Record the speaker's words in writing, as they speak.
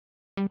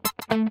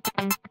Hello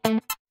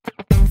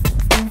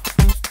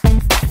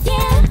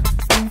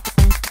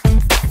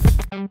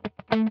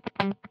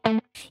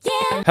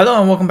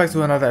and welcome back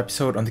to another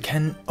episode on the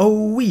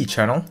KenOhWee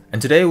channel,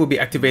 and today we'll be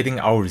activating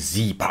our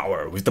Z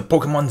power with the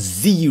Pokemon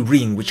Z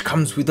ring, which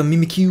comes with the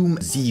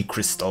Mimikyu Z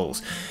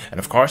crystals, and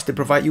of course they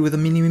provide you with a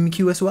mini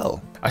Mimikyu as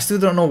well. I still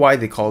don't know why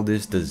they call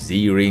this the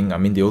Z ring. I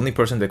mean, the only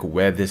person that could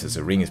wear this as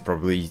a ring is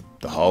probably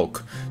the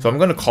Hulk, so I'm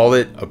gonna call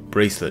it a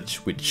bracelet,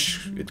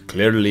 which it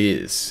clearly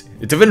is.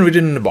 It's even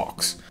written in the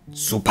box.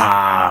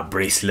 Super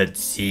Bracelet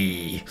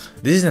Z.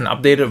 This is an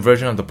updated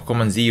version of the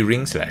Pokemon Z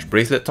ring /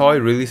 bracelet toy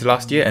released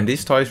last year, and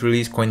this toy's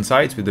release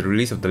coincides with the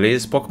release of the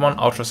latest Pokemon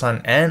Ultra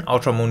Sun and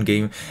Ultra Moon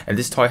game, and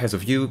this toy has a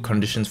few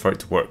conditions for it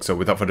to work. So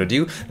without further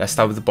ado, let's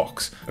start with the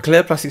box. A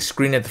clear plastic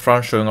screen at the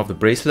front showing off the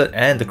bracelet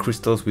and the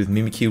crystals with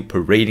Mimikyu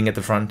parading at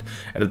the front.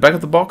 At the back of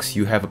the box,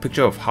 you have a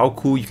picture of how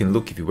cool you can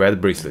look if you wear the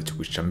bracelet,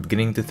 which I'm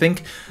beginning to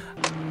think,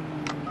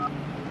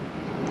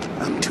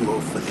 I'm too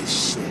old for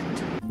this shit.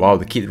 Wow,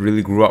 the kid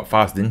really grew up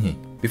fast, didn't he?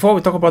 Before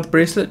we talk about the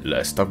bracelet,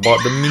 let's talk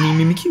about the mini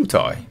Mimikyu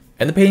toy.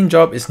 And the paint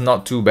job is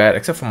not too bad,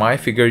 except for my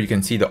figure. You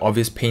can see the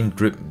obvious paint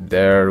drip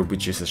there,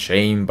 which is a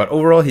shame, but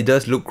overall he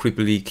does look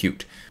creepily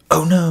cute.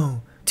 Oh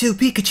no, 2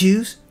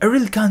 Pikachus? I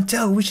really can't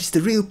tell which is the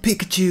real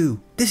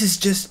Pikachu. This is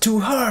just too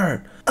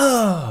hard.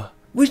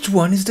 Which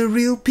one is the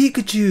real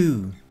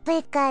Pikachu?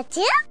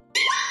 Pikachu?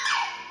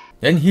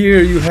 And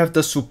here you have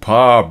the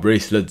Super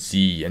Bracelet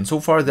Z, and so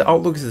far the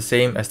outlook is the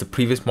same as the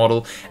previous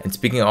model. And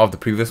speaking of the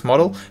previous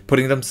model,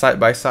 putting them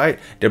side by side,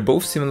 they're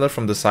both similar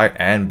from the side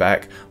and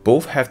back.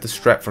 Both have the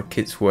strap for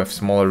kids who have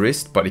smaller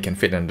wrists, but it can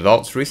fit an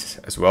adult's wrist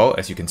as well,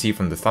 as you can see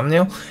from the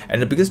thumbnail.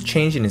 And the biggest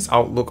change in its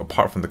outlook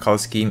apart from the color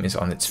scheme is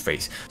on its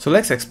face. So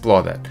let's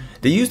explore that.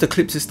 They use the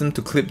clip system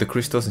to clip the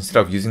crystals instead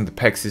of using the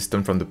peg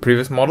system from the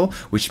previous model,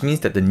 which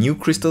means that the new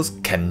crystals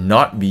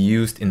cannot be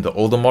used in the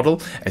older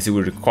model, as it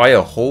would require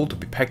a hole to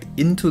be pegged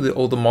into the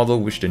older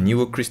model, which the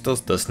newer crystals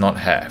does not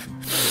have.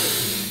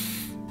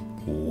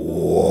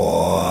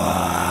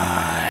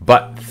 What?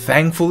 But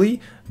thankfully,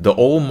 the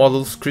old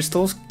model's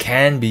crystals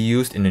can be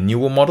used in the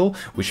newer model,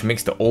 which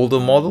makes the older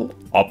model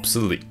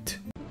obsolete.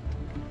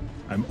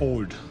 I'm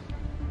old,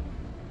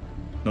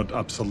 not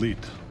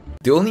obsolete.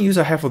 The only use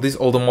I have for this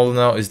older model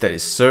now is that it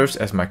serves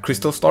as my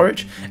crystal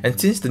storage,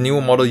 and since the newer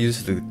model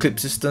uses the clip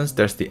systems,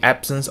 there's the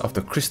absence of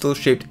the crystal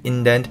shaped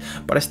indent,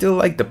 but I still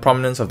like the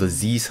prominence of the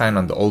Z sign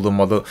on the older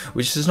model,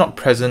 which is not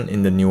present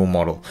in the newer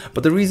model.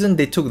 But the reason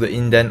they took the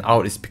indent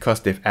out is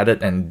because they've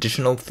added an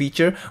additional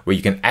feature where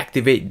you can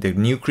activate the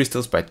new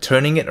crystals by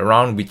turning it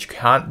around, which you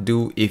can't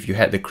do if you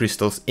had the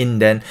crystals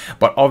indent,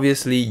 but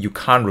obviously you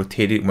can't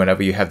rotate it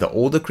whenever you have the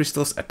older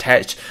crystals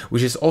attached,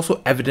 which is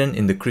also evident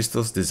in the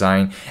crystals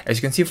design. As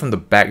you can see from the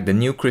back, the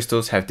new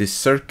crystals have this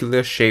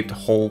circular shaped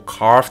hole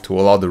carved to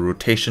allow the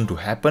rotation to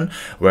happen,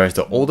 whereas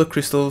the older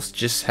crystals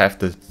just have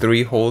the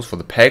 3 holes for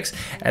the pegs,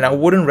 and I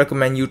wouldn't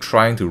recommend you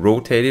trying to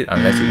rotate it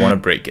unless you want to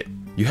break it.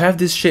 You have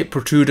this shape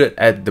protruded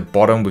at the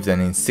bottom with an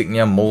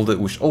insignia molded,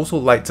 which also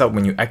lights up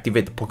when you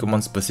activate the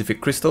Pokemon specific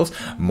crystals.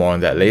 More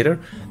on that later.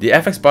 The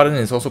FX button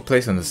is also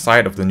placed on the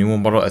side of the newer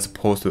model as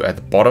opposed to at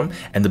the bottom,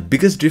 and the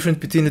biggest difference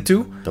between the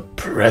two? The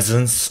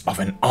presence of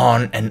an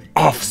on and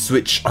off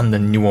switch on the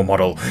newer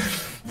model.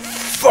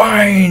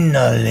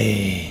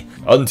 Finally!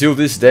 Until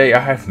this day, I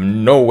have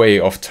no way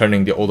of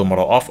turning the older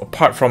model off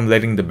apart from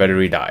letting the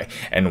battery die,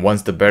 and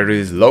once the battery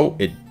is low,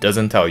 it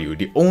doesn't tell you.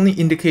 The only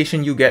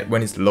indication you get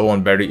when it's low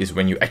on battery is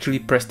when you actually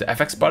press the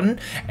FX button,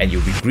 and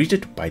you'll be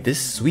greeted by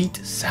this sweet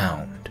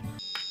sound.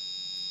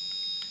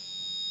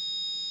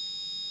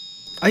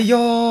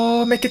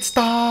 Ayo, make it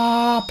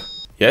stop!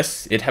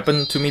 Yes, it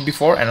happened to me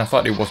before and I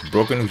thought it was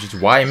broken, which is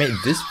why I made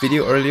this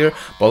video earlier,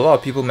 but a lot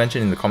of people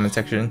mentioned in the comment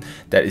section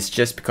that it's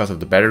just because of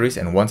the batteries,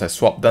 and once I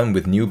swapped them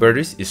with new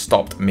batteries, it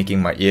stopped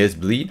making my ears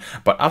bleed.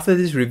 But after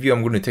this review,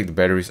 I'm going to take the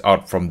batteries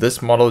out from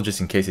this model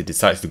just in case it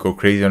decides to go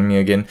crazy on me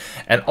again.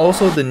 And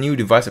also, the new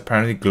device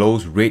apparently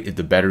glows red if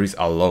the batteries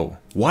are low.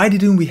 Why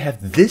didn't we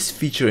have this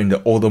feature in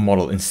the older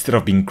model instead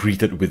of being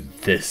greeted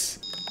with this?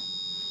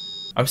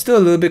 I'm still a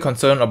little bit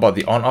concerned about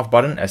the on-off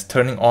button, as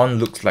turning on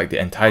looks like the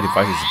entire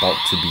device is about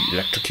to be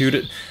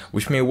electrocuted,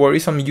 which may worry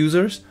some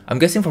users. I'm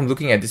guessing from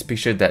looking at this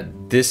picture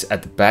that this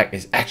at the back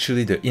is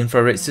actually the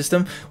infrared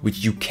system, which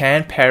you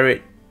can pair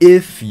it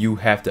if you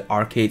have the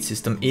arcade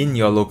system in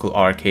your local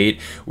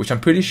arcade, which I'm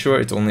pretty sure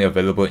it's only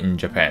available in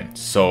Japan,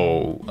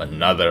 so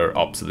another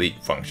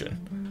obsolete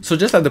function. So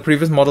just like the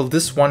previous model,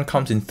 this one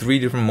comes in 3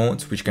 different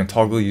modes which you can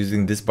toggle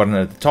using this button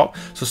at the top.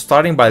 So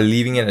starting by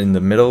leaving it in the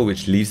middle,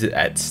 which leaves it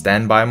at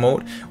standby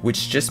mode,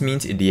 which just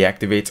means it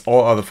deactivates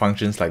all other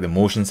functions like the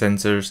motion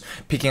sensors,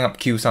 picking up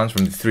cue sounds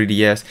from the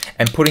 3DS,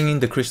 and putting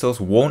in the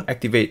crystals won't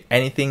activate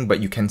anything,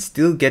 but you can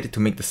still get it to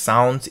make the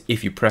sounds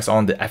if you press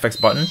on the FX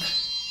button.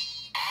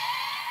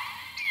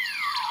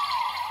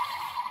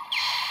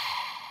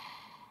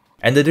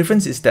 And the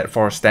difference is that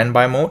for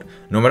standby mode,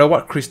 no matter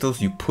what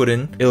crystals you put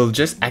in, it'll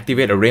just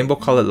activate a rainbow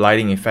colored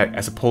lighting effect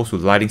as opposed to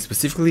lighting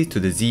specifically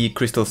to the Z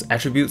crystal's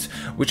attributes,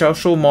 which I'll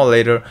show more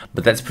later,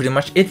 but that's pretty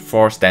much it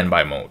for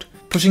standby mode.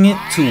 Pushing it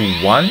to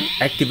 1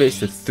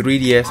 activates the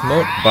 3DS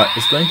mode, but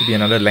it's going to be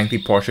another lengthy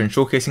portion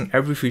showcasing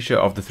every feature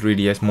of the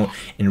 3DS mode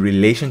in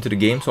relation to the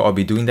game, so I'll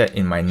be doing that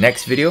in my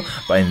next video.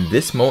 But in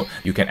this mode,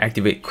 you can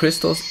activate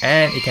crystals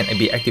and it can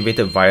be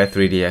activated via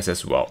 3DS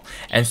as well.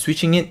 And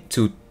switching it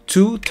to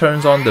 2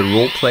 turns on the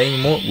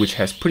role-playing mode, which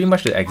has pretty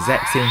much the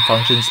exact same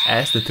functions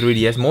as the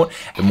 3DS mode.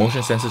 The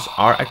motion sensors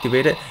are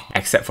activated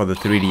except for the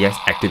 3DS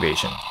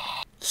activation.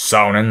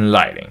 Sound and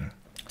lighting.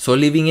 So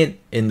leaving it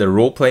in the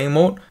role-playing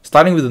mode,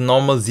 starting with the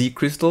normal Z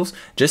crystals,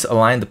 just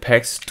align the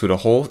pegs to the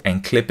holes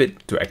and clip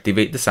it to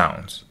activate the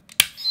sounds.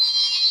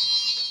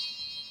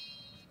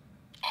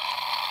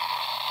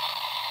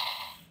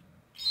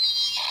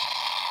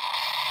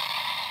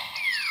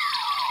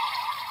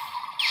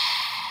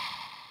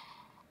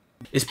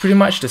 It's pretty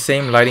much the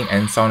same lighting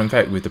and sound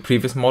effect with the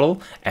previous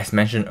model. As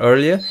mentioned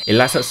earlier, it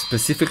lights up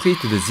specifically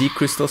to the Z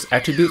crystal's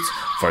attributes.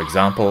 For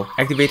example,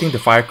 activating the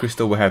fire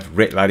crystal will have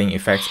red lighting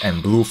effects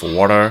and blue for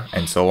water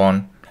and so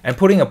on. And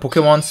putting a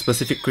Pokemon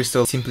specific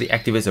crystal simply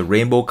activates a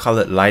rainbow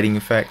colored lighting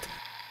effect.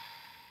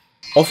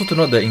 Also to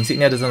note, the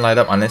insignia doesn't light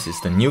up unless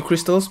it's the new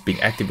crystals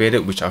being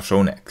activated, which I'll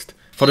show next.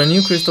 For the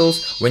new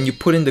crystals, when you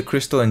put in the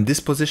crystal in this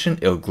position,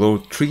 it'll glow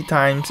 3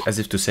 times as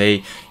if to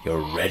say,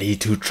 you're ready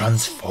to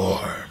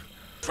transform.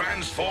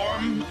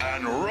 Transform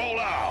and roll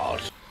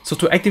out. So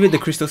to activate the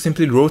crystal,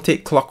 simply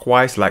rotate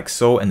clockwise like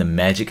so and the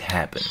magic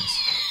happens.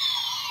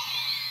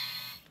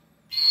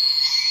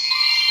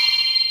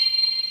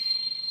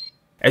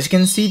 As you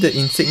can see, the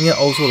insignia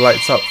also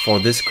lights up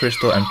for this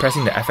crystal, and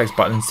pressing the FX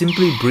button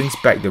simply brings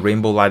back the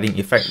rainbow lighting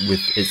effect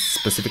with its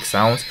specific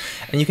sounds,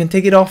 and you can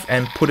take it off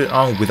and put it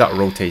on without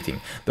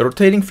rotating. The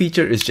rotating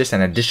feature is just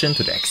an addition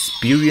to the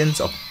experience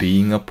of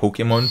being a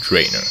Pokemon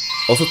trainer.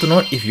 Also to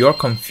note, if you're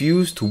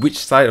confused to which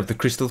side of the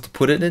crystal to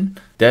put it in,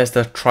 there's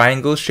the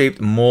triangle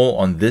shaped mole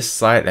on this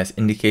side as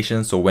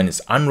indication, so when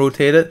it's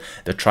unrotated,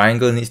 the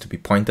triangle needs to be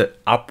pointed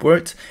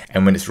upwards,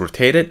 and when it's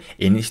rotated,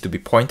 it needs to be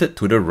pointed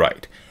to the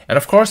right. And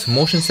of course,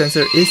 motion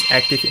sensor is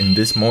active in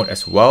this mode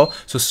as well,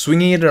 so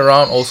swinging it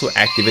around also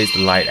activates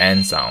the light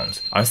and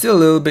sounds. I'm still a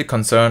little bit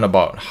concerned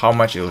about how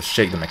much it will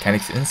shake the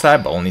mechanics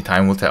inside, but only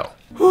time will tell.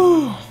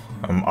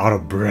 I'm out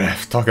of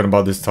breath talking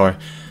about this toy.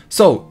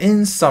 So,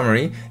 in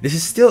summary, this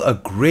is still a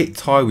great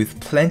toy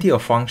with plenty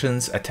of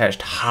functions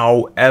attached.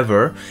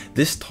 However,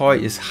 this toy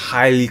is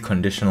highly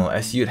conditional,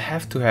 as you'd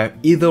have to have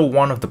either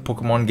one of the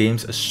Pokemon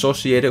games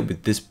associated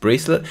with this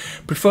bracelet,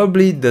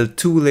 preferably the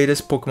 2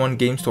 latest Pokemon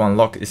games to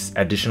unlock its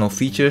additional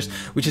features,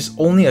 which is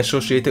only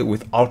associated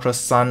with Ultra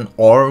Sun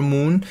or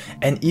Moon.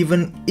 And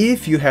even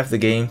if you have the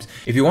games,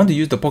 if you want to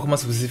use the Pokemon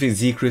specific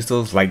Z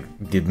crystals like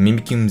the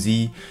Mimikyu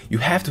Z, you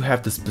have to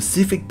have the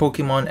specific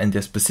Pokemon and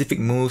their specific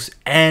moves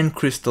and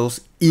crystals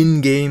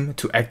in-game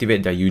to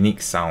activate their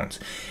unique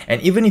sounds.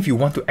 And even if you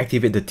want to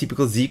activate the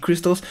typical Z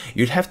crystals,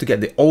 you'd have to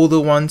get the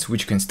older ones,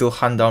 which you can still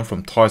hunt down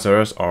from Toys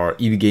R Us or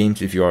EB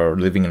Games if you're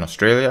living in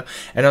Australia.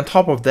 And on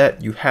top of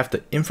that, you have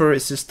the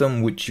infrared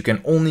system, which you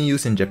can only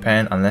use in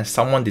Japan unless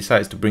someone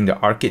decides to bring the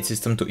arcade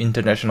system to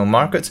international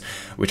markets,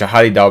 which I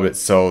highly doubt it.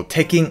 So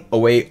taking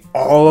away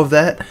all of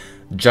that,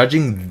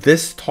 judging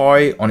this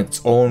toy on its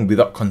own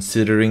without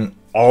considering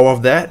all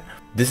of that,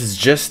 this is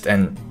just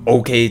an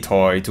okay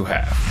toy to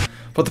have.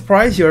 For the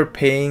price you're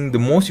paying, the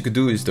most you could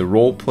do is the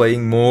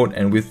role-playing mode,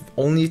 and with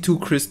only 2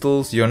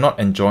 crystals, you're not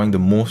enjoying the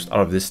most out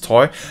of this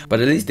toy, but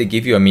at least they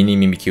give you a mini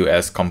Mimikyu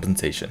as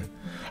compensation.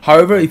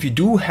 However, if you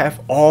do have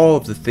all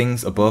of the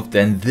things above,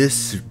 then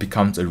this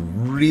becomes a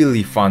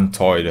really fun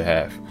toy to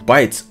have.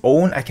 By its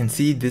own, I can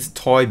see this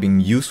toy being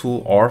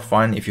useful or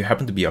fun if you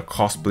happen to be a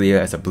cosplayer,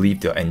 as I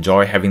believe they'll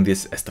enjoy having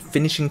this as the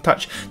finishing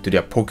touch to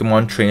their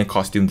Pokemon trainer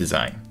costume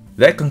design.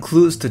 That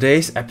concludes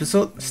today's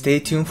episode. Stay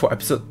tuned for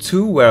episode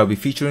 2, where I'll be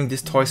featuring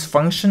this toy's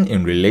function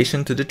in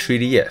relation to the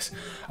 3DS.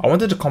 I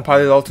wanted to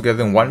compile it all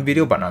together in one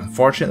video, but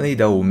unfortunately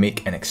that will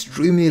make an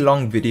extremely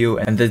long video,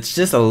 and there's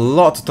just a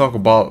lot to talk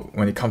about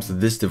when it comes to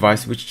this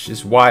device, which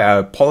is why I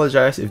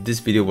apologize if this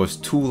video was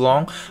too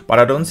long, but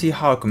I don't see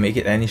how I could make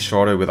it any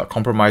shorter without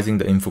compromising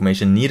the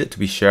information needed to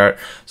be shared.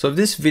 So if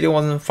this video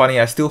wasn't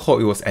funny, I still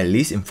hope it was at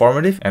least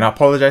informative, and I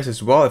apologize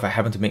as well if I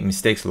happen to make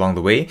mistakes along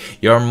the way.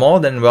 You're more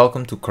than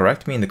welcome to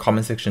correct me in the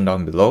comment section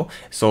down below,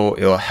 so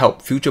it'll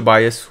help future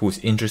buyers who's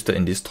interested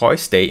in this toy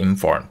stay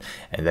informed.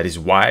 And that is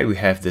why we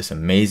have this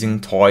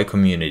amazing toy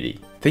community.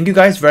 Thank you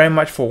guys very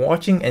much for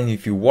watching, and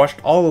if you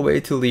watched all the way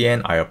till the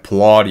end, I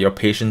applaud your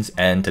patience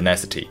and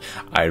tenacity.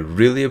 I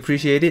really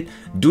appreciate it.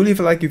 Do leave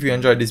a like if you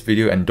enjoyed this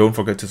video, and don't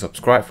forget to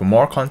subscribe for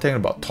more content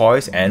about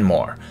toys and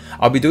more.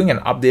 I'll be doing an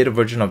updated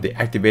version of the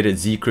activated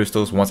Z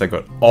crystals once I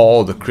got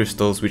all the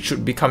crystals, which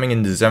should be coming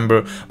in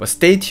December, but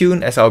stay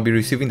tuned as I'll be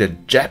receiving the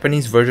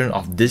Japanese version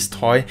of this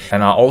toy,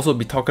 and I'll also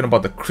be talking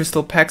about the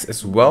crystal packs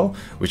as well,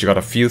 which I got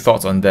a few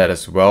thoughts on that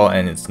as well,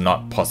 and it's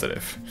not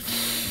positive.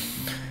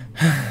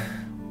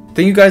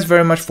 Thank you guys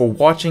very much for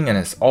watching, and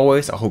as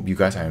always, I hope you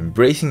guys are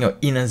embracing your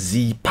inner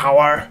Z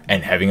power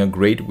and having a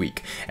great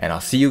week. And I'll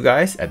see you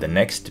guys at the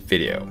next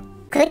video.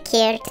 Click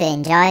here to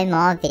enjoy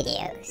more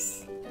videos.